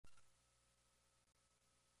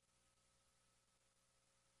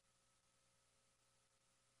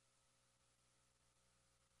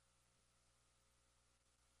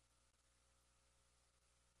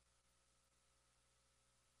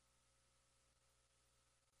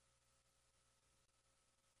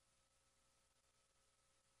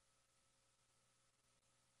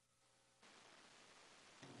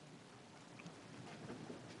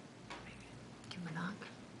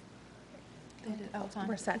Oh, it's on.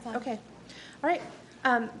 We're set. It's on. Okay. All right.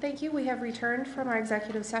 Thank you. We have returned from our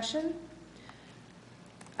executive session.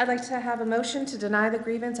 I'd like to have a motion to deny the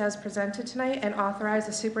grievance as presented tonight and authorize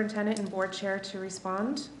the superintendent and board chair to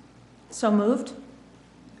respond. So moved.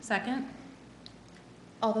 Second.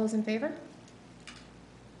 All those in favor?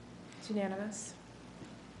 It's unanimous.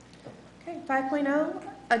 Okay, 5.0,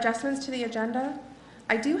 adjustments to the agenda.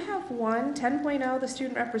 I do have one. 10.0, the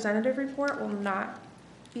student representative report will not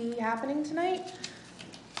be happening tonight.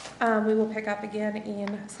 We will pick up again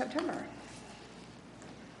in September.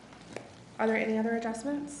 Are there any other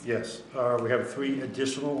adjustments? Yes, we have 3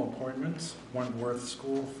 additional appointments. Wentworth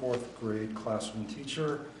School, 4th grade classroom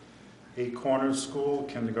teacher. 8 Corners School,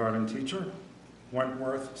 kindergarten teacher.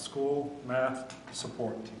 Wentworth School, math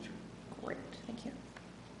support teacher. Great, thank you.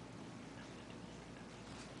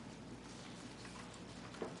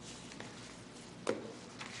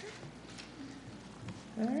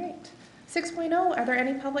 All right. 6.0, are there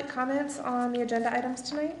any public comments on the agenda items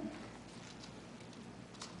tonight?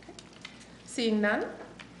 Okay. Seeing none.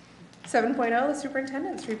 7.0, the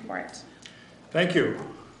superintendent's report. Thank you.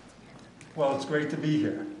 Well, it's great to be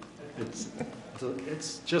here.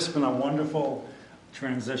 It's just been a wonderful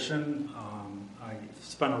transition. I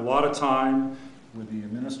spent a lot of time with the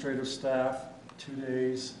administrative staff, 2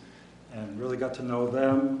 days, and really got to know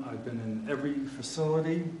them. I've been in every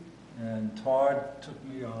facility, and Todd took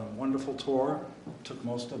me on a wonderful tour, took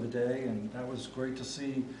most of the day, and that was great to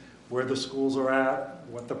see where the schools are at,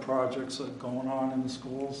 what the projects are going on in the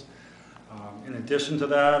schools. In addition to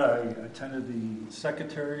that, I attended the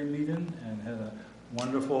secretary meeting and had a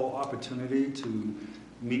wonderful opportunity to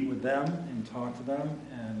meet with them and talk to them,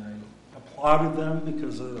 and I applauded them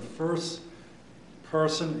because they're the first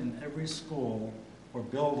person in every school or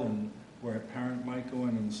building where a parent might go in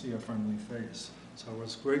and see a friendly face. So it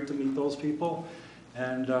was great to meet those people,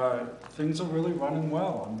 and things are really running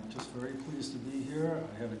well. I'm just very pleased to be here.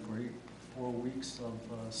 I had a great 4 weeks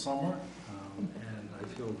of summer, and I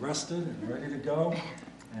feel rested and ready to go,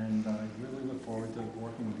 and I really look forward to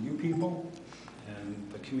working with you people and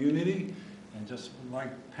the community, and just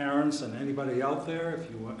like parents and anybody out there, if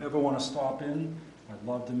you ever want to stop in, I'd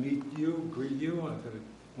love to meet you, greet you. I've had a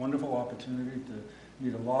wonderful opportunity to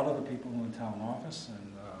meet a lot of the people in the town office,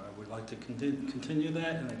 and I would like to continue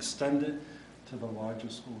that and extend it to the larger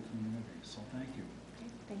school community. So thank you. Okay,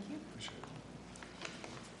 thank you. Appreciate it.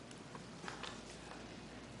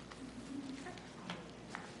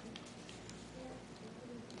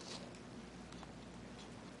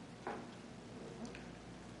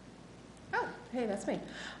 Hey, that's me.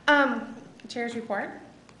 Chair's report.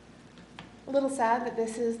 A little sad that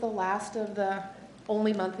this is the last of the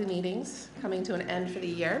only monthly meetings coming to an end for the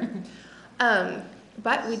year.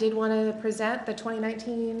 But we did want to present the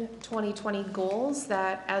 2019-2020 goals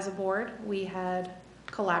that as a board we had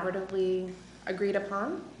collaboratively agreed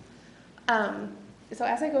upon. So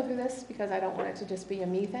as I go through this, because I don't want it to just be a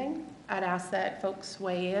me thing, I'd ask that folks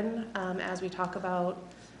weigh in as we talk about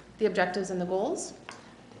the objectives and the goals.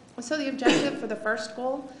 So the objective for the first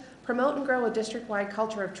goal, promote and grow a district-wide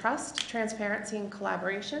culture of trust, transparency, and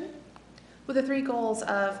collaboration, with the 3 goals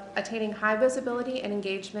of attaining high visibility and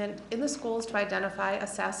engagement in the schools to identify,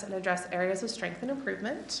 assess, and address areas of strength and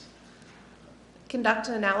improvement, conduct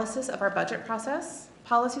an analysis of our budget process,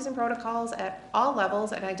 policies and protocols at all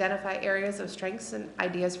levels, and identify areas of strengths and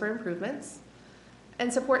ideas for improvements,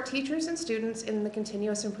 and support teachers and students in the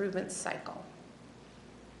continuous improvement cycle.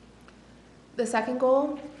 The second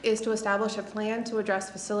goal is to establish a plan to address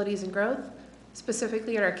facilities and growth,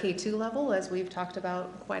 specifically at our K-2 level, as we've talked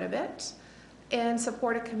about quite a bit, and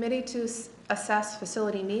support a committee to assess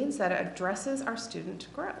facility needs that addresses our student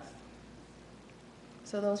growth.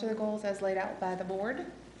 So those are the goals as laid out by the board. Do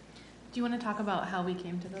you want to talk about how we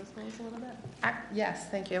came to those goals a little bit? Yes,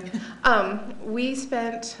 thank you. We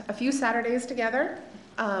spent a few Saturdays together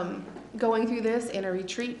going through this in a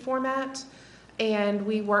retreat format. And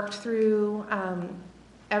we worked through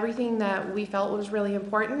everything that we felt was really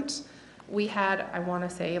important. We had, I want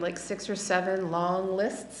to say, like 6 or 7 long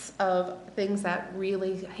lists of things that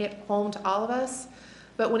really hit home to all of us.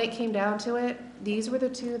 But when it came down to it, these were the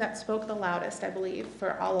 2 that spoke the loudest, I believe,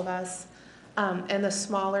 for all of us. And the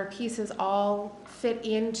smaller pieces all fit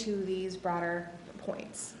into these broader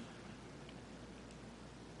points.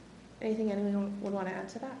 Anything anyone would want to add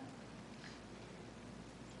to that?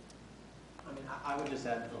 I would just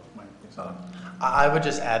add, I would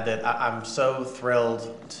just add that I'm so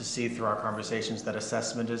thrilled to see through our conversations that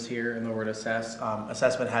assessment is here, and the word assess.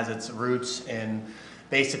 Assessment has its roots in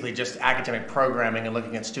basically just academic programming and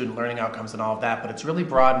looking at student learning outcomes and all of that, but it's really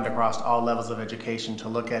broadened across all levels of education to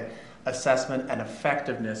look at assessment and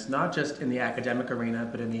effectiveness, not just in the academic arena,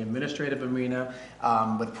 but in the administrative arena,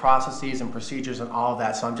 with processes and procedures and all of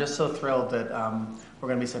that. So I'm just so thrilled that we're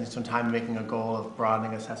going to be spending some time making a goal of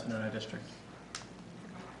broadening assessment in our district.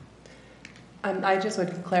 I just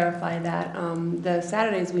would clarify that the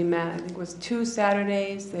Saturdays we met, I think it was 2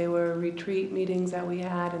 Saturdays. They were retreat meetings that we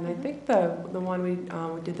had, and I think the one we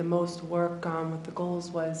did the most work with the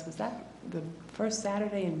goals was that the first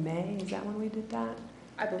Saturday in May? Is that when we did that?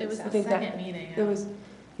 I believe It was so. the second meeting. It was,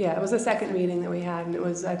 yeah, it was the second meeting that we had,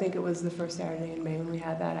 and I think it was the first Saturday in May when we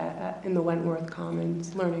had that in the Wentworth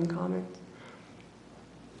Commons, Learning Commons.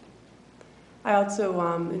 I also,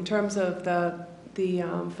 in terms of the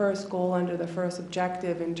first goal under the first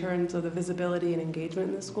objective, in terms of the visibility and engagement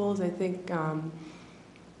in the schools, I think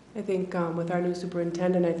with our new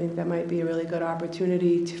superintendent, I think that might be a really good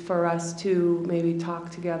opportunity for us to maybe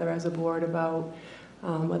talk together as a board about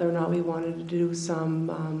whether or not we wanted to do some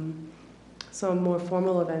more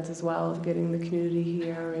formal events as well, of getting the community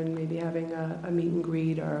here and maybe having a meet and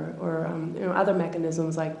greet or other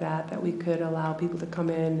mechanisms like that we could allow people to come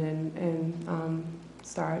in and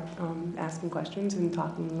start asking questions and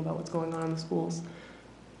talking about what's going on in the schools.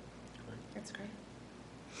 That's great.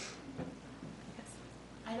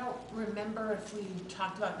 I don't remember if we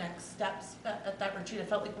talked about next steps at that retreat. I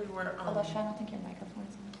felt like we were. Alicia, I don't think your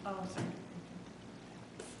microphone's on. Oh, I'm sorry.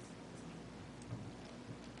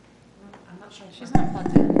 I'm not sure. She's not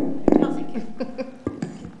plugged in. Oh, thank you.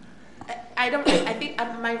 I don't. I think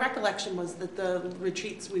my recollection was that the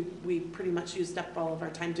retreats we pretty much used up all of our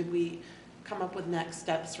time. Did we come up with next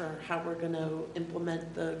steps for how we're going to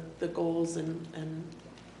implement the goals and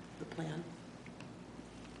the plan?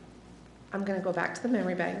 I'm going to go back to the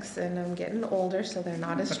memory banks, and I'm getting older, so they're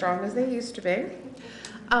not as strong as they used to be.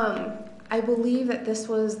 I believe that this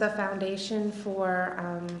was the foundation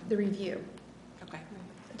for the review. Okay.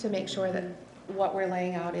 To make sure that what we're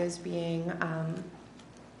laying out is being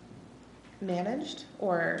managed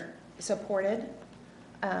or supported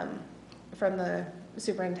from the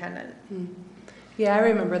superintendent. Yeah, I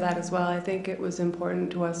remember that as well. I think it was important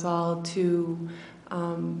to us all to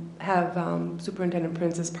have Superintendent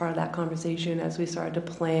Prince as part of that conversation as we started to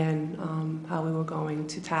plan how we were going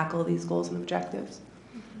to tackle these goals and objectives.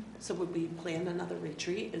 So would we plan another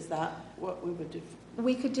retreat? Is that what we would do?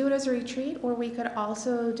 We could do it as a retreat, or we could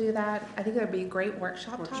also do that. I think that would be a great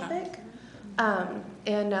workshop topic.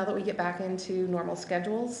 And now that we get back into normal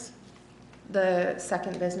schedules, the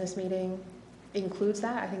second business meeting includes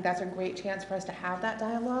that. I think that's a great chance for us to have that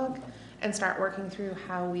dialogue and start working through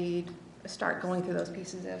how we start going through those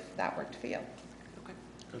pieces if that worked for you. Okay,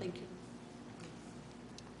 thank you.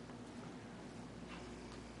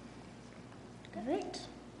 All right.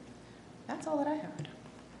 That's all that I had.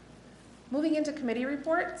 Moving into committee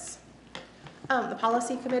reports. The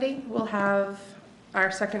policy committee will have our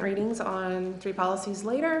second readings on 3 policies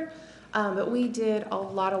later, but we did a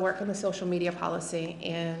lot of work on the social media policy,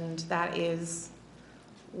 and that is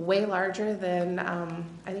way larger than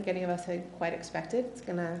I think any of us had quite expected. It's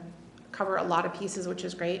going to cover a lot of pieces, which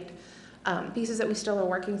is great. Pieces that we still are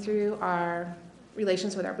working through are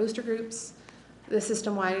relations with our booster groups, the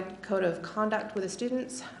system-wide code of conduct with the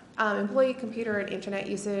students, employee computer and internet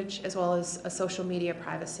usage, as well as a social media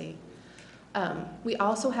privacy. We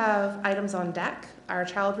also have items on deck, our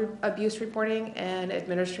child abuse reporting and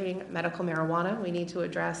administering medical marijuana. We need to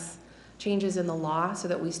address changes in the law so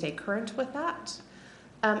that we stay current with that.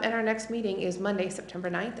 And our next meeting is Monday,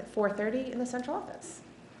 September 9th at 4:30 in the central office.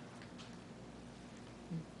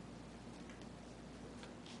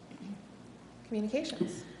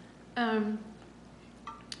 Communications.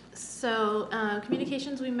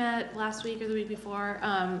 Communications, we met last week or the week before.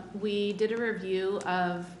 We did a review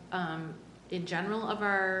of, in general, of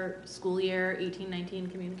our school year 18-19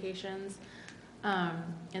 communications.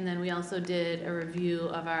 And then we also did a review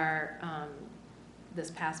of our this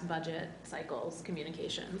past budget cycle's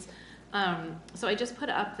communications. So I just put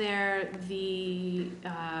up there the,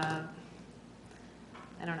 I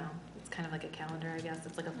don't know, it's kind of like a calendar, I guess.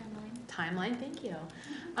 It's like a timeline, thank you.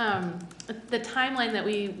 The timeline that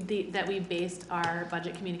we based our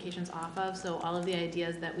budget communications off of, so all of the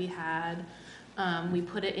ideas that we had, we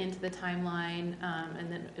put it into the timeline, and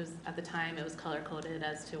then it was, at the time, it was color-coded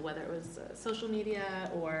as to whether it was social media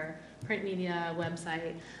or print media,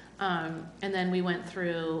 website. And then we went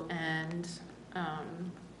through and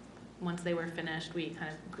once they were finished, we kind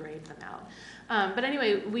of graded them out. But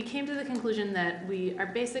anyway, we came to the conclusion that we are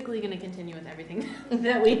basically going to continue with everything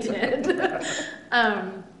that we did.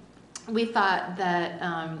 We thought that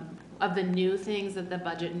of the new things that the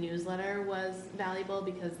budget newsletter was valuable,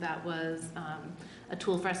 because that was a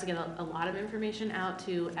tool for us to get a lot of information out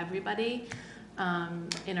to everybody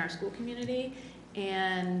in our school community.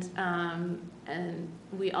 And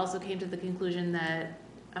we also came to the conclusion that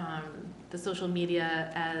the social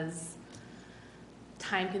media, as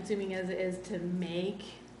time-consuming as it is to make,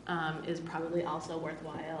 is probably also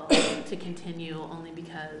worthwhile to continue, only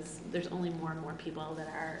because there's only more and more people that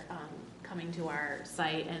are coming to our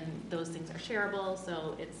site, and those things are shareable,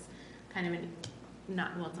 so it's kind of it's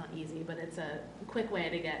not easy, but it's a quick way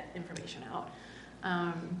to get information out.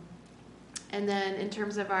 And then in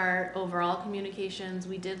terms of our overall communications,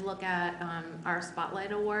 we did look at our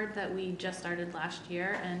Spotlight Award that we just started last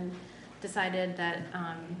year, and decided that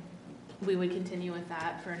we would continue with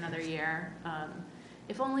that for another year,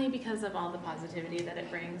 if only because of all the positivity that it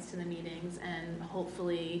brings to the meetings, and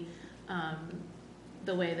hopefully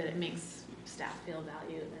the way that it makes staff feel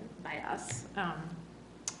valued by us.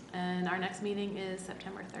 And our next meeting is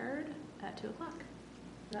September 3rd at 2 o'clock.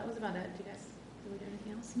 That was about it. Did we do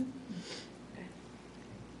anything else? Okay.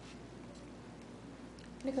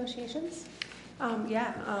 Negotiations?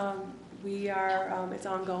 We are, it's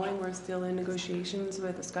ongoing. We're still in negotiations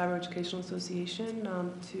with the Scarborough Educational Association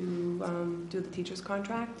to do the teacher's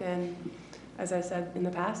contract. And as I said in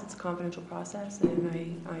the past, it's a confidential process,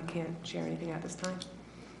 and I can't share anything at this time.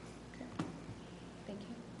 Okay. Thank you.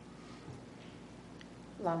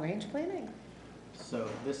 Long-range planning. So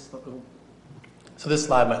this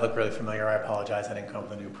slide might look really familiar. I apologize, I didn't come up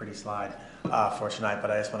with a new pretty slide for tonight,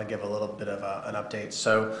 but I just want to give a little bit of an update.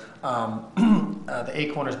 So the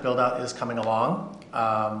Eight Corners build-out is coming along.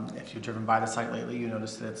 If you've driven by the site lately, you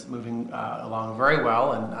notice that it's moving along very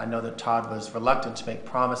well, and I know that Todd was reluctant to make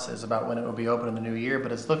promises about when it will be open in the new year,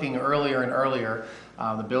 but it's looking earlier and earlier.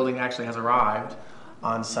 The building actually has arrived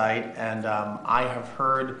on site, and I have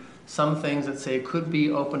heard some things that say it could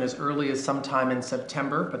be open as early as sometime in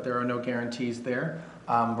September, but there are no guarantees there.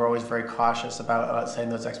 We're always very cautious about setting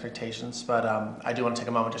those expectations, but I do want to take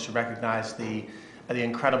a moment just to recognize the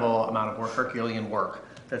incredible amount of work, Herculean work,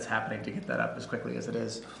 that's happening to get that up as quickly as it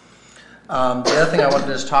is. The other thing I wanted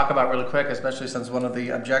to just talk about really quick, especially since one of the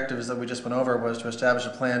objectives that we just went over was to establish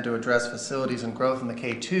a plan to address facilities and growth in the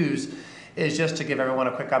K-2s, is just to give everyone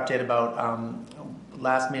a quick update about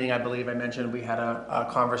last meeting. I believe I mentioned we had a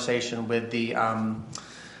conversation with the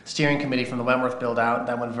steering committee from the Wentworth build-out.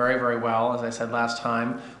 That went very, very well, as I said last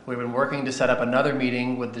time. We've been working to set up another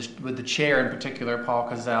meeting with the chair in particular, Paul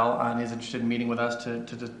Cazell, and he's interested in meeting with us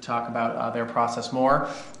to talk about their process more.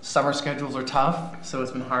 Summer schedules are tough, so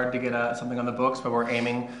it's been hard to get something on the books, but we're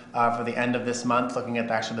aiming for the end of this month, looking at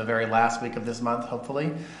actually the very last week of this month,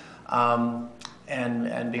 hopefully.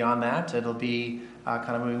 And beyond that, it'll be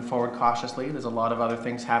kind of moving forward cautiously. There's a lot of other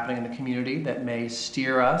things happening in the community that may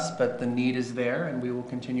steer us, but the need is there, and we will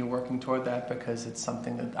continue working toward that because it's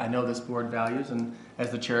something that I know this board values, and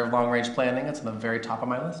as the chair of long-range planning, it's on the very top of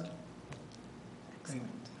my list. Excellent.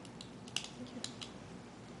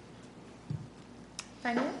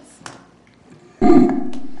 Thank you.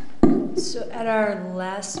 Finance? So at our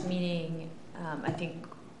last meeting, I think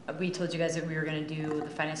we told you guys that we were going to do, the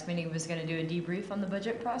finance committee was going to do a debrief on the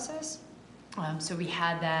budget process. So we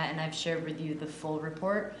had that, and I've shared with you the full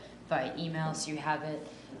report via email, so you have it.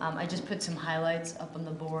 I just put some highlights up on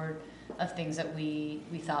the board of things that we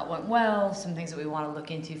thought went well, some things that we want to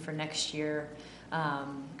look into for next year.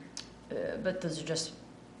 But those are just,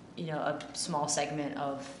 a small segment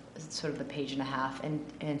of sort of the page and a half.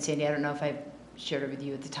 And Sandy, I don't know if I shared it with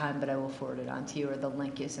you at the time, but I will forward it on to you, or the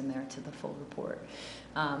link is in there to the full report.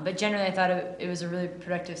 But generally, I thought it was a really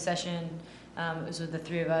productive session. It was with the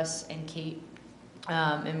three of us and Kate,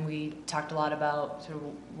 and we talked a lot about sort of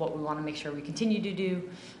what we want to make sure we continue to do,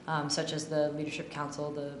 such as the Leadership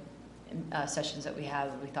Council, the sessions that we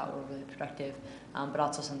have that we thought were really productive, but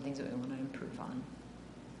also some things that we want to improve on.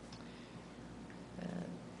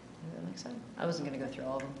 Next slide. I wasn't going to go through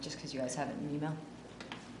all of them just because you guys have it in email.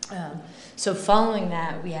 So following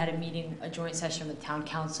that, we had a joint session with Town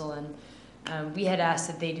Council, and we had asked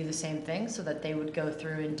that they do the same thing, so that they would go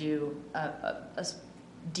through and do a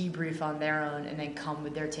debrief on their own and then come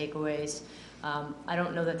with their takeaways. I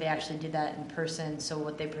don't know that they actually did that in person, so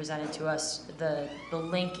what they presented to us, the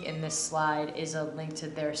link in this slide is a link to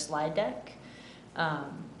their slide deck.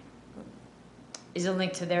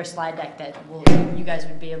 That you guys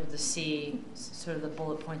would be able to see sort of the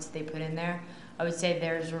bullet points that they put in there. I would say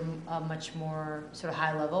theirs were much more sort of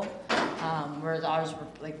high level, whereas ours were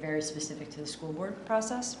like very specific to the school board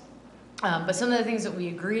process. But some of the things that we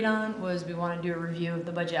agreed on was we want to do a review of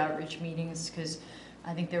the budget outreach meetings, because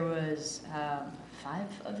I think there was 5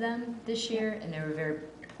 of them this year, and they were very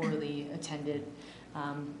poorly attended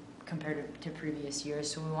compared to previous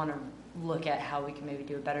years. So we want to look at how we can maybe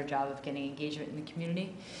do a better job of getting engagement in the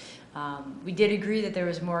community. We did agree that there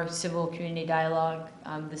was more civil community dialogue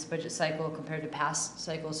this budget cycle compared to past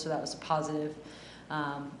cycles, so that was a positive.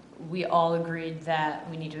 We all agreed that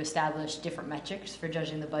we need to establish different metrics for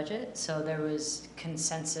judging the budget, so there was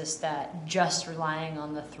consensus that just relying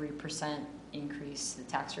on the 3% increase the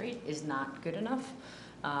tax rate is not good enough,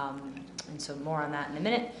 and so more on that in a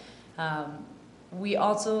minute. We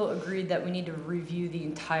also agreed that we need to review the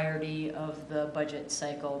entirety of the budget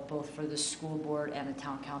cycle, both for the school board and the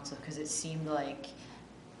town council, because it seemed like,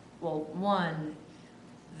 well, one,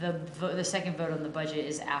 the second vote on the budget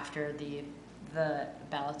is after the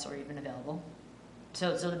ballots are even available.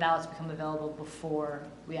 So the ballots become available before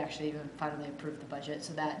we actually even finally approve the budget,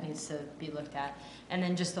 so that needs to be looked at. And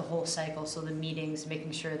then just the whole cycle, so the meetings,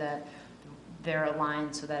 making sure that they're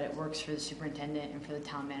aligned so that it works for the superintendent and for the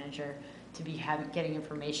town manager to be getting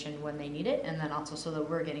information when they need it, and then also so that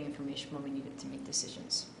we're getting information when we need it to make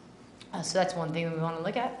decisions. So that's one thing that we want to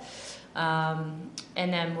look at.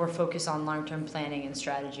 And then we're focused on long-term planning and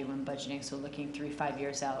strategy when budgeting, so looking 3-5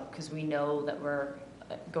 years out, because we know that we're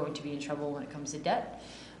going to be in trouble when it comes to debt,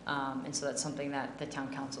 and so that's something that the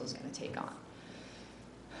town council is going to take on.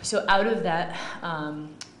 So out of that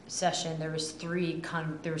session, there was three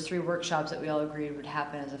workshops that we all agreed would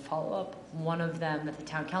happen as a follow-up. One of them that the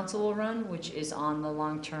town council will run, which is on the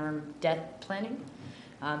long-term debt planning.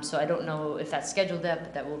 So I don't know if that's scheduled yet,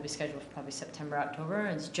 but that will be scheduled for probably September, October.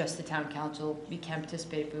 And it's just the town council. We can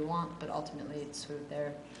participate if we want, but ultimately it's sort of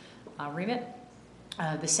their remit.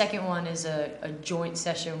 The second one is a joint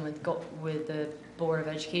session with the Board of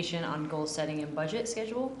Education on goal setting and budget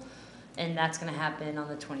schedule, and that's going to happen on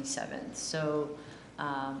the 27th. So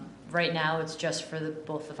right now it's just for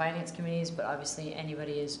both the finance committees, but obviously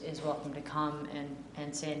anybody is welcome to come,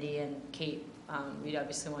 and Sandy and Kate, we'd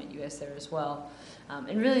obviously want you guys there as well.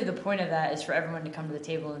 And really the point of that is for everyone to come to the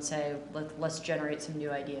table and say, let's generate some new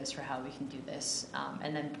ideas for how we can do this,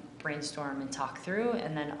 and then brainstorm and talk through,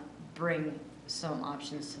 and then bring some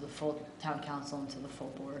options to the full town council and to the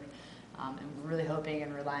full board. And we're really hoping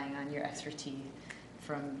and relying on your expertise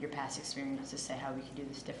from your past experience to say how we can do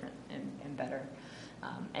this different and better.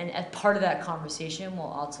 And as part of that conversation, we'll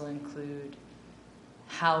also include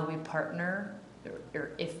how we partner,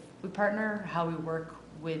 or if we partner, how we work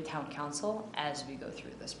with town council as we go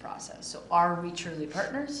through this process. So are we truly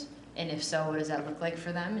partners? And if so, what does that look like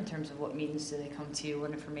for them in terms of what meetings do they come to,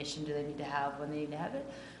 what information do they need to have when they need to have it?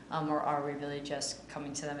 Or are we really just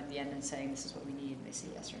coming to them at the end and saying this is what we need, and they say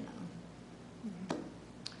yes or no?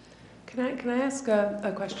 Can I ask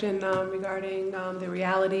a question regarding the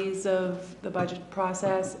realities of the budget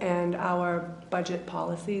process and our budget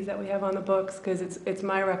policies that we have on the books? Because it's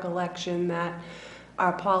my recollection that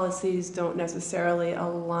our policies don't necessarily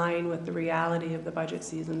align with the reality of the budget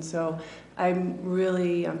season. So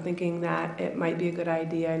I'm thinking that it might be a good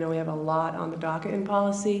idea. I know we have a lot on the docket in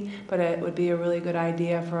policy, but it would be a really good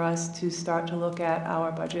idea for us to start to look at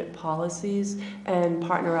our budget policies and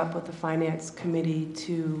partner up with the finance committee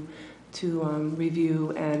to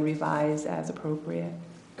review and revise as appropriate.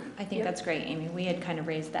 I think that's great, Amy. We had kind of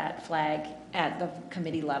raised that flag at the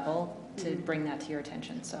committee level to bring that to your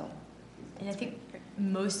attention. So, and I think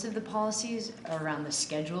most of the policies are around the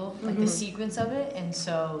schedule, like the sequence of it, and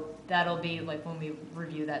so that'll be like when we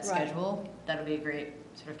review that schedule, that'll be a great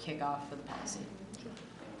sort of kickoff for the policy.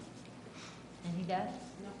 Any dad?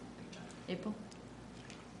 No. April?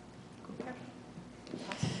 Cool.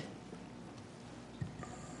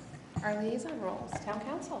 Our liaison roles, town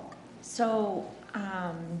council. so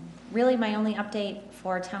really my only update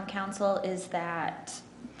for town council is that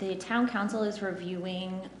the town council is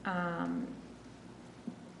reviewing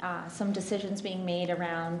some decisions being made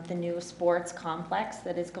around the new sports complex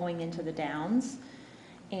that is going into the Downs.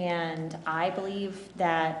 And I believe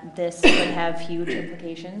that this would have huge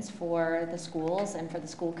implications for the schools and for the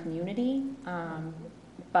school community.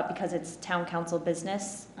 But because it's town council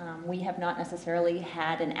business, we have not necessarily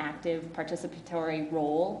had an active participatory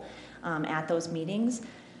role at those meetings.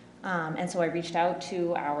 And so I reached out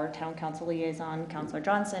to our town council liaison, Councilor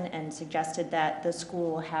Johnson, and suggested that the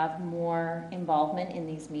school have more involvement in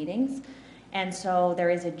these meetings. And so there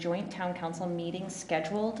is a joint town council meeting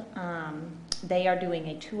scheduled. They are doing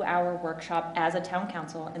a 2-hour workshop as a town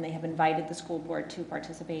council, and they have invited the school board to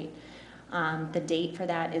participate. The date for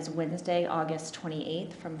that is Wednesday, August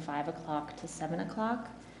 28th from 5 o'clock to 7 o'clock.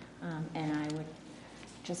 And I would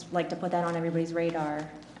just like to put that on everybody's radar.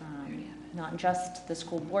 Not just the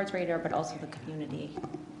school board's radar, but also the community.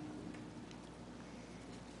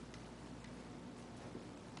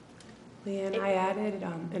 Leanne, I added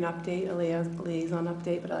an update, a liaison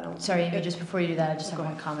update, but I don't. Sorry, Amy, just before you do that, I just Go have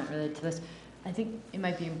one ahead. comment related to this. I think it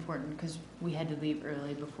might be important, because we had to leave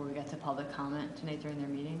early before we got to public comment tonight during their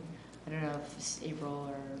meeting. I don't know if it's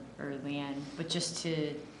April or Leanne, but just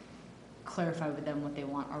to clarify with them what they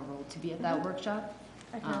want our role to be at that workshop.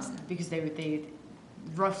 I can ask. Because they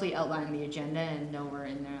roughly outlined the agenda, and nowhere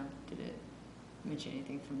in there did it mention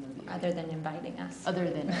anything from the Other than inviting us. other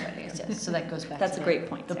than inviting us, yes. So that goes back That's to a great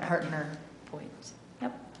point, the Sarah. partner point.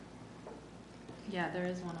 Yeah, there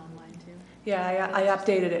is one online too. Yeah, I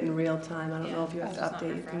updated it in real time. I don't know if you have to Yeah, it's not update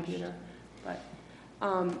your refreshed. computer.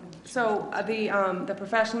 The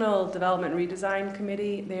Professional Development Redesign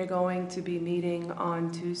Committee, they're going to be meeting on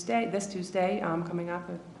this Tuesday, coming up,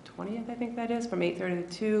 the 20th, I think that is, from 8:30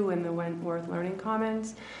 to 2 in the Wentworth Learning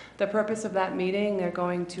Commons. The purpose of that meeting, they're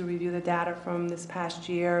going to review the data from this past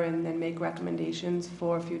year and then make recommendations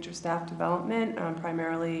for future staff development,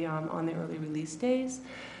 primarily on the early release days.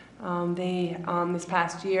 This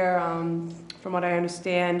past year, from what I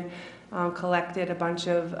understand, collected a bunch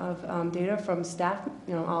of data from staff,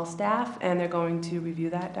 all staff, and they're going to review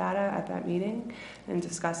that data at that meeting and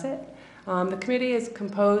discuss it. The committee is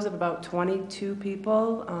composed of about 22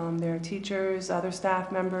 people. There are teachers, other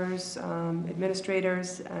staff members,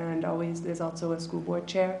 administrators, and there's also a school board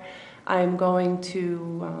chair. I'm going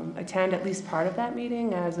to attend at least part of that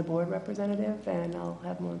meeting as a board representative, and I'll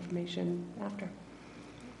have more information after.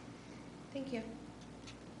 Thank you.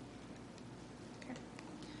 Okay.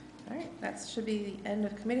 All right, that should be the end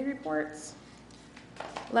of committee reports.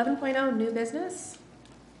 11.0, new business.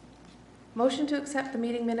 Motion to accept the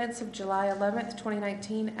meeting minutes of July 11th,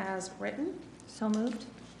 2019 as written. So moved.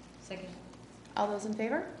 Second. All those in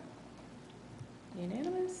favor?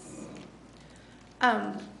 Unanimous.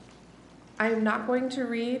 I'm not going to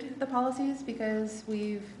read the policies because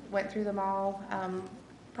we've went through them all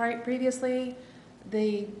previously.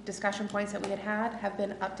 The discussion points that we had have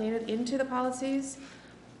been updated into the policies.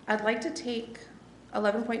 I'd like to take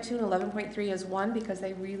 11.2 and 11.3 as one because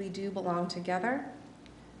they really do belong together.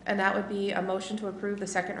 And that would be a motion to approve the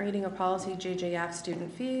second reading of policy JJF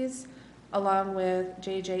student fees, along with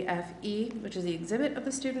JJFE, which is the exhibit of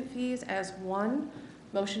the student fees, as one.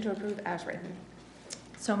 Motion to approve as written.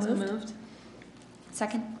 So moved.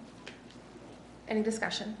 Second. Any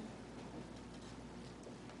discussion?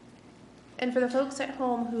 And for the folks at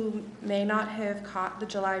home who may not have caught the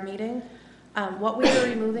July meeting, what we are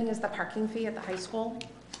removing is the parking fee at the high school,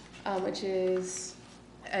 which is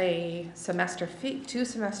a semester fee,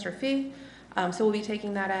 2-semester fee. So we'll be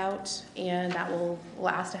taking that out, and that we'll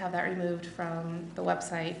ask to have that removed from the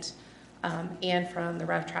website and from the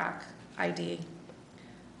RevTrack ID.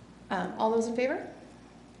 All those in favor?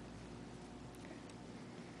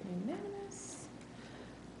 Unanimous.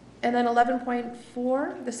 And then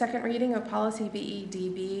 11.4, the second reading of policy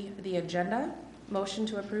BEDB, the agenda. Motion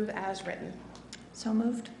to approve as written. So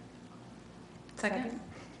moved. Second.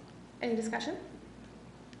 Any discussion?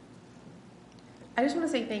 I just want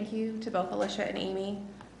to say thank you to both Alicia and Amy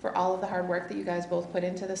for all of the hard work that you guys both put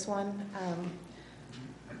into this one.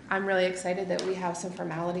 I'm really excited that we have some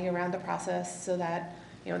formality around the process so that,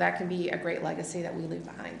 that can be a great legacy that we leave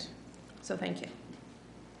behind. So thank you.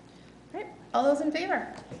 All right, all those in favor?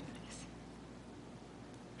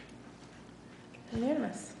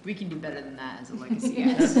 Unanimous. We can do better than that as a legacy,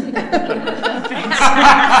 yes.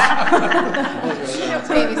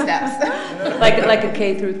 Baby steps. Like a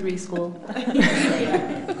K through 3 school.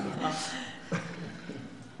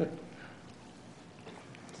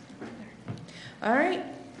 All right,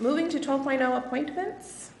 moving to 12.0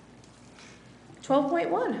 appointments.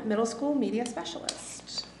 12.1, middle school media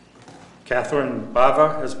specialist. Catherine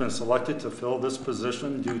Bava has been selected to fill this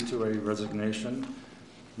position due to a resignation.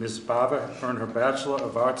 Ms. Bava earned her Bachelor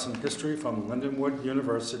of Arts in History from Lindenwood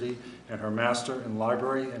University and her Master in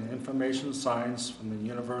Library and Information Science from the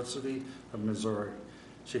University of Missouri.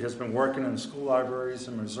 She has been working in school libraries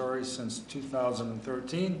in Missouri since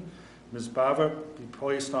 2013. Ms. Bava be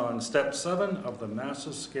placed on Step 7 of the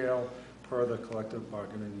Master Scale per the collective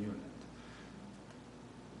bargaining unit.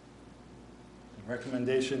 The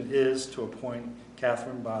recommendation is to appoint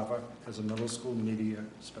Catherine Bava as a middle school media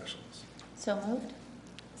specialist. So moved.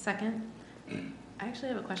 Second. I actually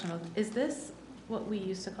have a question about, is this what we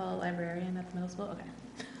used to call a librarian at the middle school? Okay.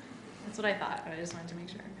 That's what I thought, but I just wanted to make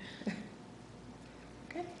sure.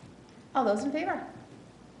 Okay. All those in favor?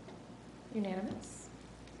 Unanimous.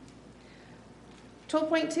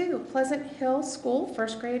 12.2, Pleasant Hill School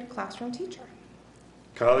first grade classroom teacher.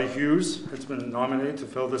 Carly Hughes has been nominated to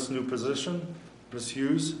fill this new position. Ms.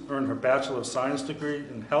 Hughes earned her Bachelor of Science degree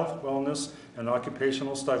in Health, Wellness, and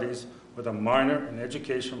Occupational Studies with a minor in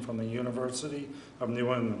education from the University of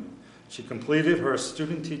New England. She completed her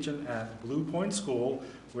student teaching at Blue Point School,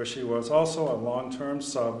 where she was also a long-term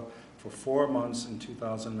sub for 4 months in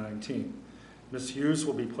 2019. Ms. Hughes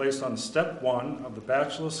will be placed on Step 1 of the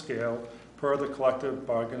Bachelor scale per the collective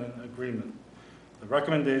bargaining agreement. The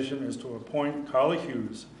recommendation is to appoint Carly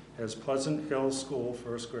Hughes as Pleasant Hill School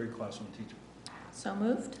first grade classroom teacher. So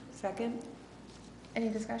moved. Second? Any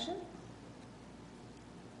discussion?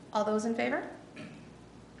 All those in favor?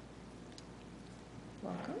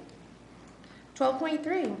 Welcome.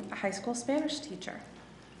 12.3, a high school Spanish teacher.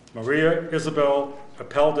 Maria Isabel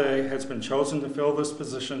Apelde has been chosen to fill this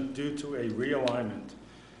position due to a realignment.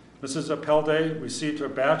 Mrs. Apelde received her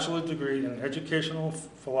bachelor degree in educational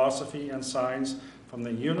philosophy and science from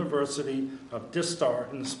the University of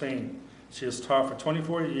Distar in Spain. She has taught for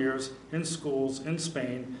 24 years in schools in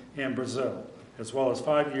Spain and Brazil, as well as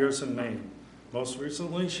 5 years in Maine. Most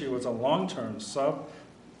recently, she was a long-term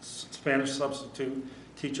Spanish substitute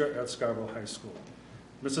teacher at Scarborough High School.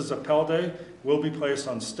 Mrs. Apelde will be placed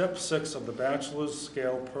on Step 6 of the bachelor's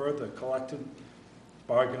scale per the collective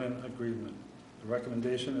bargaining agreement. The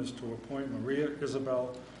recommendation is to appoint Maria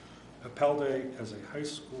Isabel Apelde as a high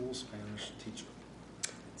school Spanish teacher.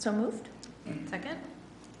 So moved. Second?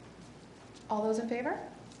 All those in favor?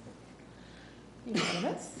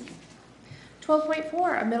 Unanimous.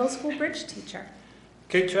 12.4, a middle school bridge teacher.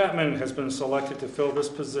 Kate Chapman has been selected to fill this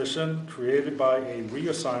position created by a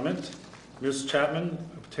reassignment. Ms. Chapman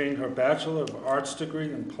obtained her Bachelor of Arts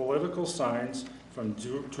degree in Political Science from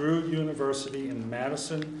Drew University in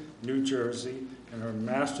Madison, New Jersey, and her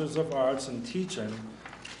Master's of Arts in Teaching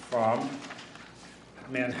from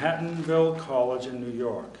Manhattanville College in New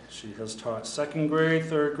York. She has taught 2nd grade,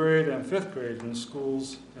 3rd grade, and 5th grade in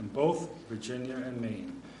schools in both Virginia and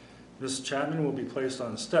Maine. Ms. Chapman will be placed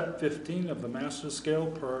on Step 15 of the Master's scale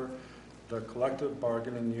per the collective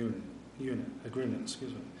bargaining agreement.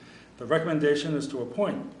 The recommendation is to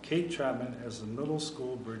appoint Kate Chapman as the middle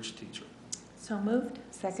school bridge teacher. So moved.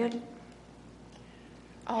 Second?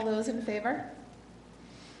 All those in favor?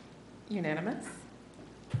 Unanimous.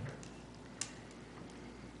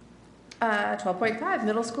 12.5,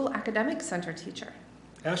 middle school academic center teacher.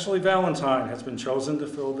 Ashley Valentine has been chosen to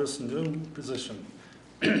fill this new position.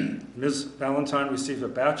 Ms. Valentine received a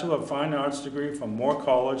Bachelor of Fine Arts degree from Moore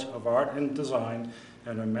College of Art and Design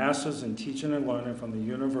and a Master's in Teaching and Learning from the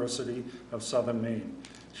University of Southern Maine.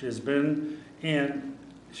 She has been an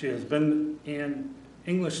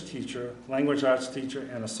English teacher, language arts teacher,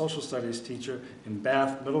 and a social studies teacher in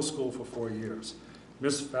Bath Middle School for 4 years.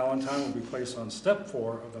 Ms. Valentine will be placed on Step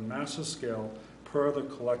 4 of the Master's scale per the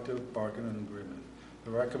collective bargaining agreement. The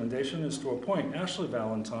recommendation is to appoint Ashley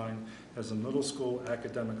Valentine as a middle school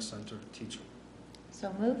academic center teacher.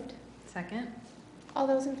 So moved. Second? All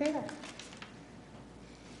those in favor?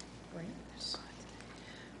 Great.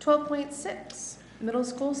 12.6, middle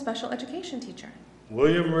school special education teacher.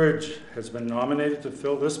 William Ridge has been nominated to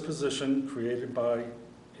fill this position created by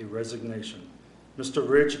a resignation. Mr.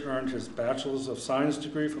 Ridge earned his Bachelor's of Science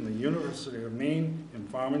degree from the University of Maine in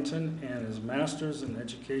Farmington and his Master's in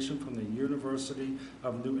Education from the University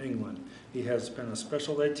of New England. He has been a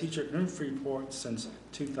special ed teacher in Freeport since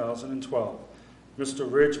 2012.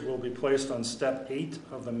 Mr. Ridge will be placed on Step 8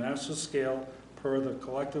 of the Master's scale per the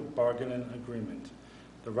collective bargaining agreement.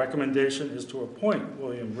 The recommendation is to appoint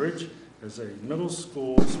William Ridge as a middle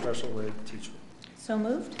school special ed teacher. So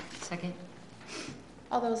moved. Second?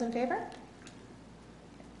 All those in favor?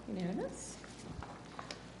 Unanimous.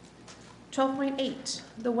 12.8,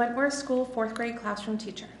 the Wentworth School 4th grade classroom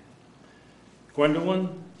teacher.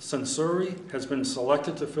 Gwendolyn Sensori has been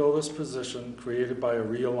selected to fill this position created by a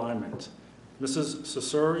realignment. Mrs.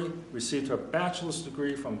 Sensori received her bachelor's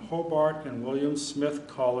degree from Hobart and William Smith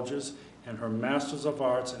Colleges and her Master's of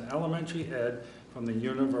Arts in Elementary Ed from the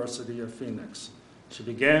University of Phoenix. She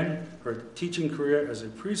began her teaching career as a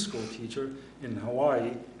preschool teacher in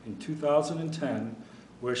Hawaii in 2010,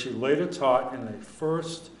 where she later taught in a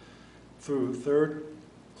 1st through 3rd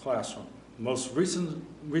classroom. Most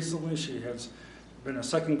recently, she has been a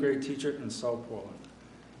 2nd grade teacher in South Portland.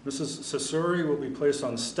 Mrs. Sasuri will be placed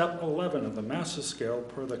on Step 11 of the Master's scale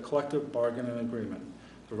per the collective bargaining agreement.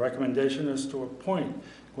 The recommendation is to appoint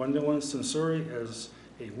Gwendolyn Sensori as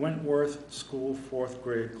a Wentworth School 4th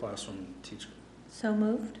grade classroom teacher. So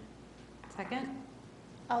moved. Second?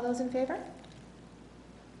 All those in favor?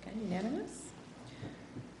 Okay, unanimous.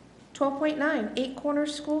 12.9, 8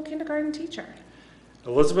 Corners School kindergarten teacher.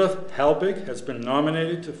 Elizabeth Halbig has been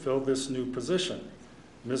nominated to fill this new position.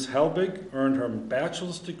 Ms. Helbig earned her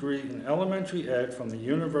bachelor's degree in elementary ed from the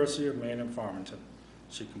University of Maine in Farmington.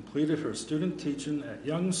 She completed her student teaching at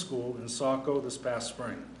Young School in Saco this past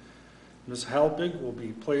spring. Ms. Helbig will be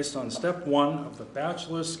placed on step 1 of the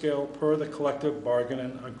bachelor's scale per the collective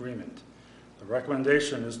bargaining agreement. The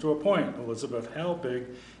recommendation is to appoint Elizabeth Helbig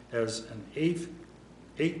as an eight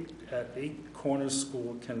Corners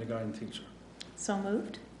School kindergarten teacher. So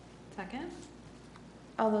moved. Second?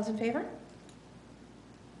 All those in favor?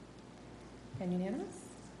 And unanimous.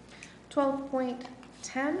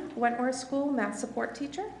 12.10, Wentworth School math support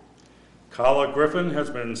teacher. Carla Griffin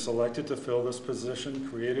has been selected to fill this position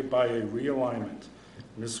created by a realignment.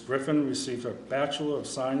 Ms. Griffin received her Bachelor of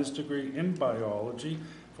Science degree in biology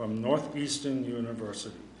from Northeastern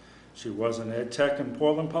University. She was an ed tech in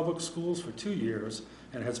Portland Public Schools for 2 years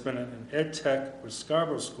and has been an ed tech with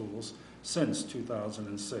Scarborough Schools since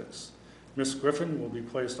 2006. Ms. Griffin will be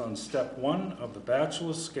placed on step 1 of the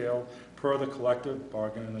bachelor's scale per the collective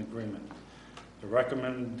bargaining agreement. The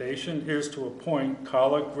recommendation is to appoint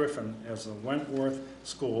Carla Griffin as the Wentworth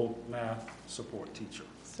School math support teacher.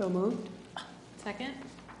 So moved. Second?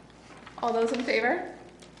 All those in favor?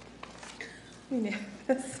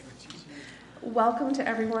 Unanimous. Welcome to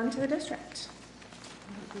everyone to the district.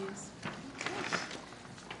 Please.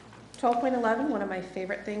 12.11, one of my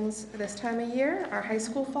favorite things this time of year, our high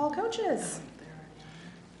school fall coaches.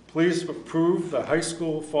 Please approve the high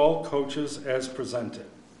school fall coaches as presented.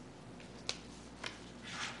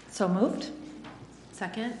 So moved.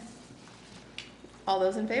 Second? All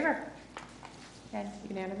those in favor? And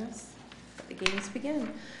unanimous. Let the games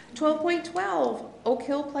begin. 12.12, Oak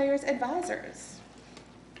Hill Players Advisors.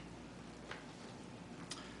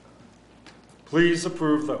 Please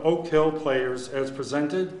approve the Oak Hill players as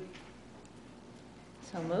presented.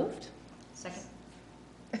 So moved. Second.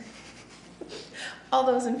 All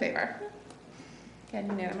those in favor? And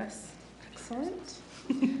unanimous. Excellent.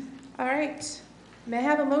 All right. May I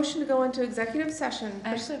have a motion to go into executive session? I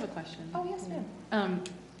actually have a question. Oh, yes, ma'am.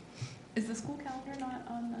 Is the school calendar not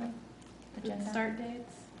on the Agenda? start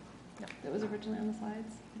dates? No. That was originally on the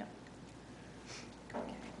slides? No.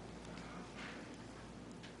 Okay.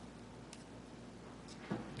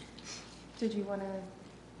 Did you want to?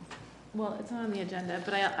 Well, it's not on the agenda,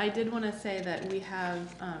 but I did want to say that we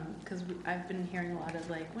have, because I've been hearing a lot of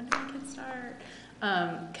like, when do the kids start?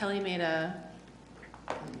 Kelly made a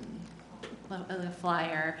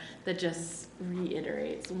flyer that just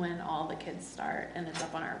reiterates when all the kids start, and it's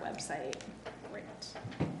up on our website. Great.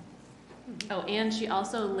 Oh, and she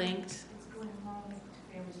also linked.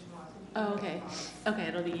 Oh, okay. Okay,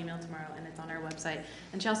 it'll be emailed tomorrow, and it's on our website.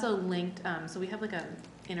 And she also linked, so we have like a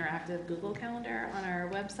interactive Google Calendar on our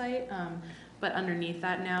website, but underneath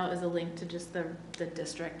that now is a link to just the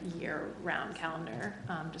district year-round calendar,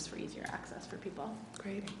 just for easier access for people.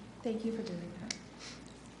 Great. Thank you for doing that.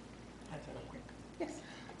 Yes.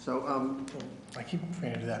 So, I keep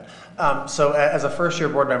forgetting to do that. So as a first-year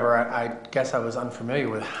board member, I guess I was unfamiliar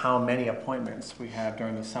with how many appointments we have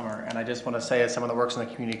during the summer. And I just want to say, as someone that works in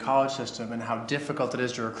the community college system, and how difficult it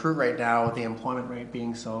is to recruit right now with the employment rate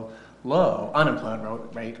being so low,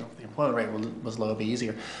 unemployment rate, if the employment rate was low, it'd be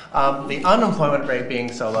easier. The unemployment rate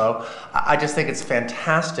being so low, I just think it's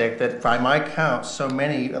fantastic that by my count, so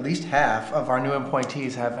many, at least half of our new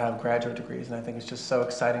appointees have graduate degrees. And I think it's just so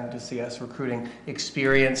exciting to see us recruiting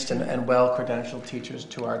experienced and well-credentialed teachers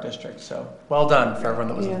to our district. So well done for everyone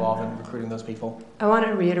that was involved in recruiting those people. I want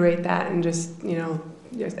to reiterate that and just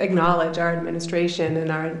acknowledge our administration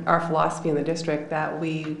and our philosophy in the district that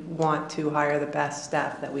we want to hire the best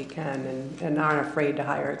staff that we can and aren't afraid to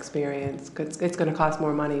hire experience. It's going to cost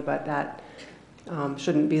more money, but that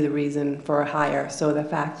shouldn't be the reason for a hire. So the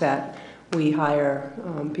fact that we hire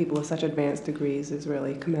people with such advanced degrees is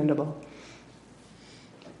really commendable.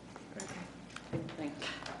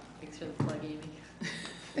 Thanks for the plug,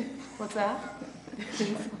 Amy. What's that?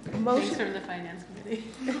 Thanks from the finance committee.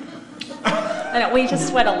 I know, we just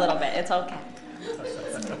sweat a little bit. It's okay.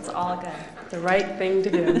 It's all good. The right thing to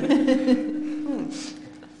do.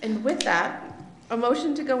 And with that, a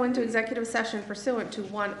motion to go into executive session pursuant to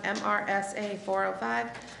 1 MRSA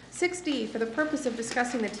 405-6D for the purpose of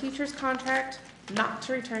discussing the teacher's contract, not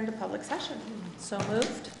to return to public session. So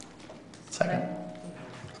moved. Second.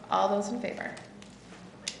 All those in favor?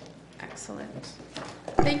 Excellent.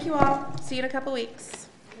 Thank you all. See you in a couple weeks.